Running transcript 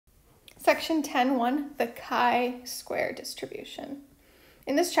Section 10.1, the chi-square distribution.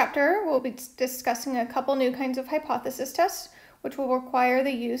 In this chapter, we'll be discussing a couple new kinds of hypothesis tests, which will require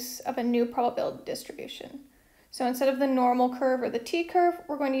the use of a new probability distribution. So instead of the normal curve or the t-curve,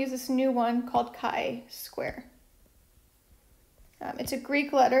 we're going to use this new one called chi-square. It's a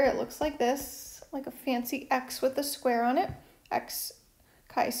Greek letter. It looks like this, like a fancy X with a square on it, X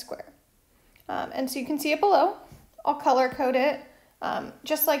chi-square. And so you can see it below. I'll color code it.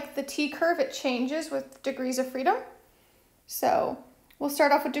 Just like the t-curve, it changes with degrees of freedom. So we'll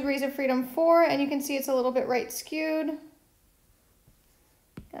start off with degrees of freedom 4, and you can see it's a little bit right skewed.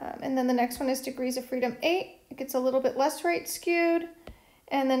 And then the next one is degrees of freedom 8. It gets a little bit less right skewed.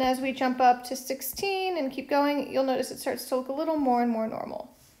 And then as we jump up to 16 and keep going, you'll notice it starts to look a little more and more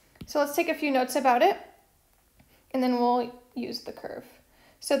normal. So let's take a few notes about it, and then we'll use the curve.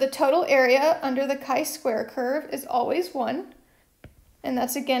 So the total area under the chi-square curve is always 1. And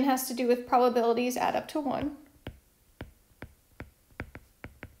that's, again, has to do with probabilities add up to 1.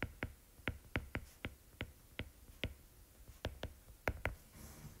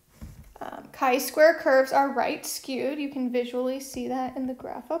 Chi-square curves are right skewed. You can visually see that in the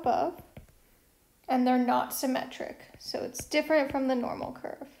graph above. And they're not symmetric, so it's different from the normal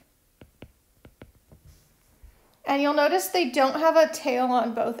curve. And you'll notice they don't have a tail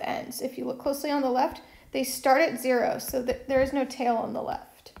on both ends. If you look closely on the left, they start at 0, so that there is no tail on the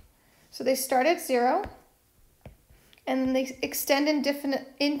left. So they start at 0, and then they extend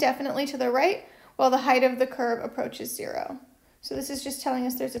indefinitely to the right, while the height of the curve approaches 0. So this is just telling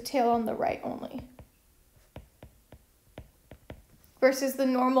us there's a tail on the right only. Versus the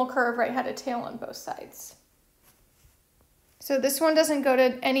normal curve, right, had a tail on both sides. So this one doesn't go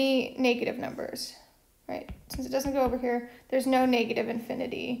to any negative numbers, right? Since it doesn't go over here, there's no negative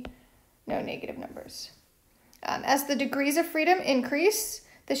infinity, no negative numbers. As the degrees of freedom increase,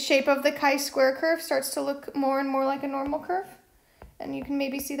 the shape of the chi-square curve starts to look more and more like a normal curve. And you can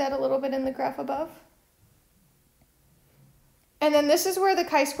maybe see that a little bit in the graph above. And then this is where the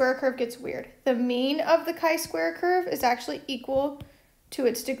chi-square curve gets weird. The mean of the chi-square curve is actually equal to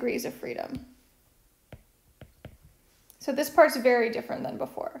its degrees of freedom. So this part's very different than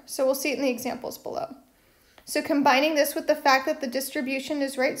before. So we'll see it in the examples below. So combining this with the fact that the distribution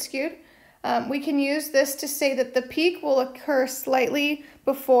is right skewed, we can use this to say that the peak will occur slightly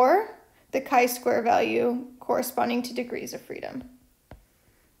before the chi-square value corresponding to degrees of freedom.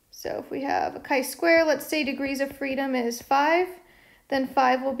 So if we have a chi-square, let's say degrees of freedom is 5, then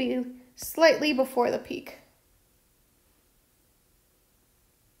 5 will be slightly before the peak.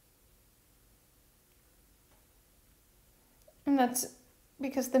 And that's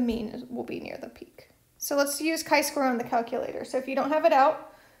because the mean will be near the peak. So let's use chi-square on the calculator. So if you don't have it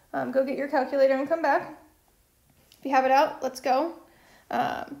out, go get your calculator and come back. If you have it out, let's go.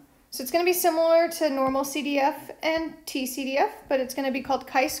 So it's going to be similar to normal CDF and TCDF, but it's going to be called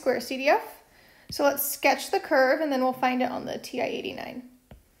chi-square CDF. So let's sketch the curve, and then we'll find it on the TI-89.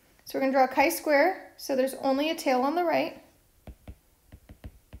 So we're going to draw chi-square, so there's only a tail on the right.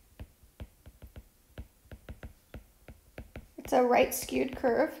 It's a right skewed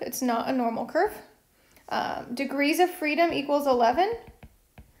curve. It's not a normal curve. Degrees of freedom equals 11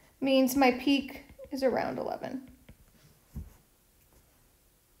 means my peak is around 11.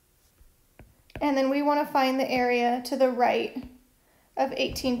 And then we want to find the area to the right of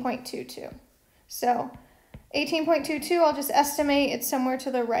 18.22. So 18.22, I'll just estimate it's somewhere to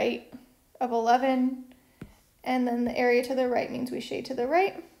the right of 11. And then the area to the right means we shade to the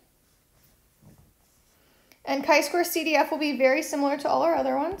right. And chi-square CDF will be very similar to all our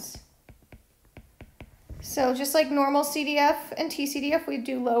other ones. So just like normal CDF and TCDF, we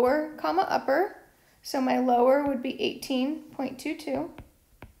do lower comma upper. So my lower would be 18.22.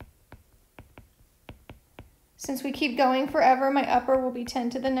 Since we keep going forever, my upper will be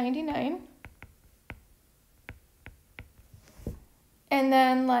 10 to the 99. And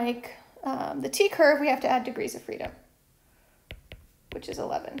then like the t-curve, we have to add degrees of freedom, which is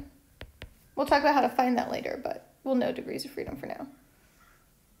 11. We'll talk about how to find that later, but we'll know degrees of freedom for now.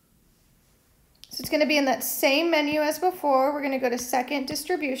 So it's going to be in that same menu as before. We're going to go to second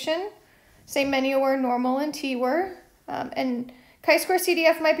distribution, same menu where normal and t were, and chi-square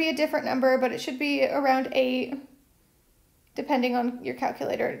CDF might be a different number, but it should be around 8, depending on your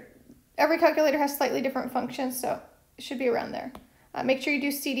calculator. Every calculator has slightly different functions, so it should be around there. Make sure you do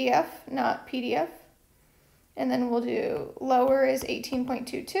CDF, not PDF. And then we'll do lower is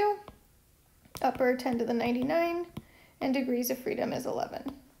 18.22, upper 10 to the 99, and degrees of freedom is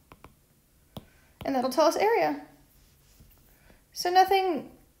 11. And that'll tell us area. So nothing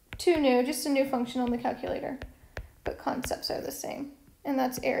too new, just a new function on the calculator. But concepts are the same. And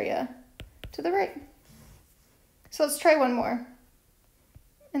that's area to the right. So let's try one more.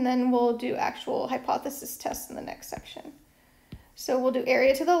 And then we'll do actual hypothesis tests in the next section. So we'll do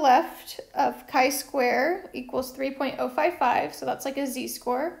area to the left of chi-square equals 3.055. So that's like a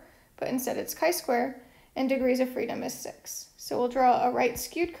z-score, but instead it's chi-square. And degrees of freedom is 6. So we'll draw a right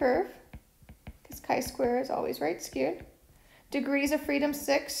skewed curve, because chi-square is always right skewed. Degrees of freedom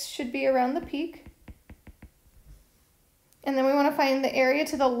 6 should be around the peak. And then we want to find the area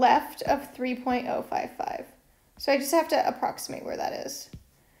to the left of 3.055. So I just have to approximate where that is,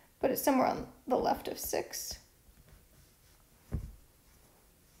 but it's somewhere on the left of 6.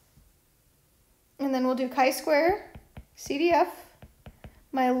 And then we'll do chi-square, CDF.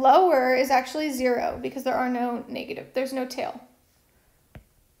 My lower is actually 0 because there's no tail.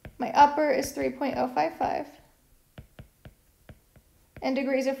 My upper is 3.055. And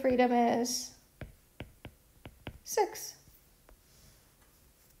degrees of freedom is 6.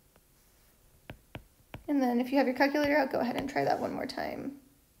 And then if you have your calculator out, go ahead and try that one more time.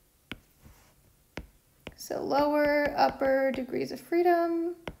 So lower, upper, degrees of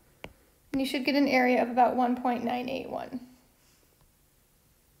freedom. And you should get an area of about 1.981.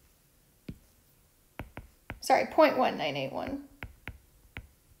 Sorry, 0.1981.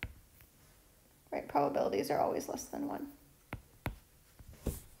 Right, probabilities are always less than 1.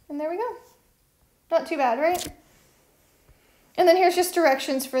 And there we go. Not too bad, right? And then here's just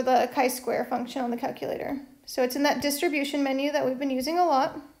directions for the chi-square function on the calculator. So it's in that distribution menu that we've been using a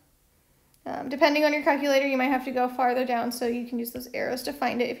lot. Depending on your calculator, you might have to go farther down so you can use those arrows to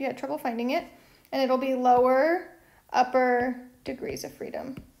find it if you had trouble finding it. And it'll be lower, upper, degrees of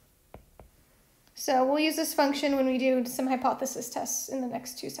freedom. So we'll use this function when we do some hypothesis tests in the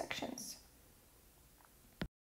next 2 sections.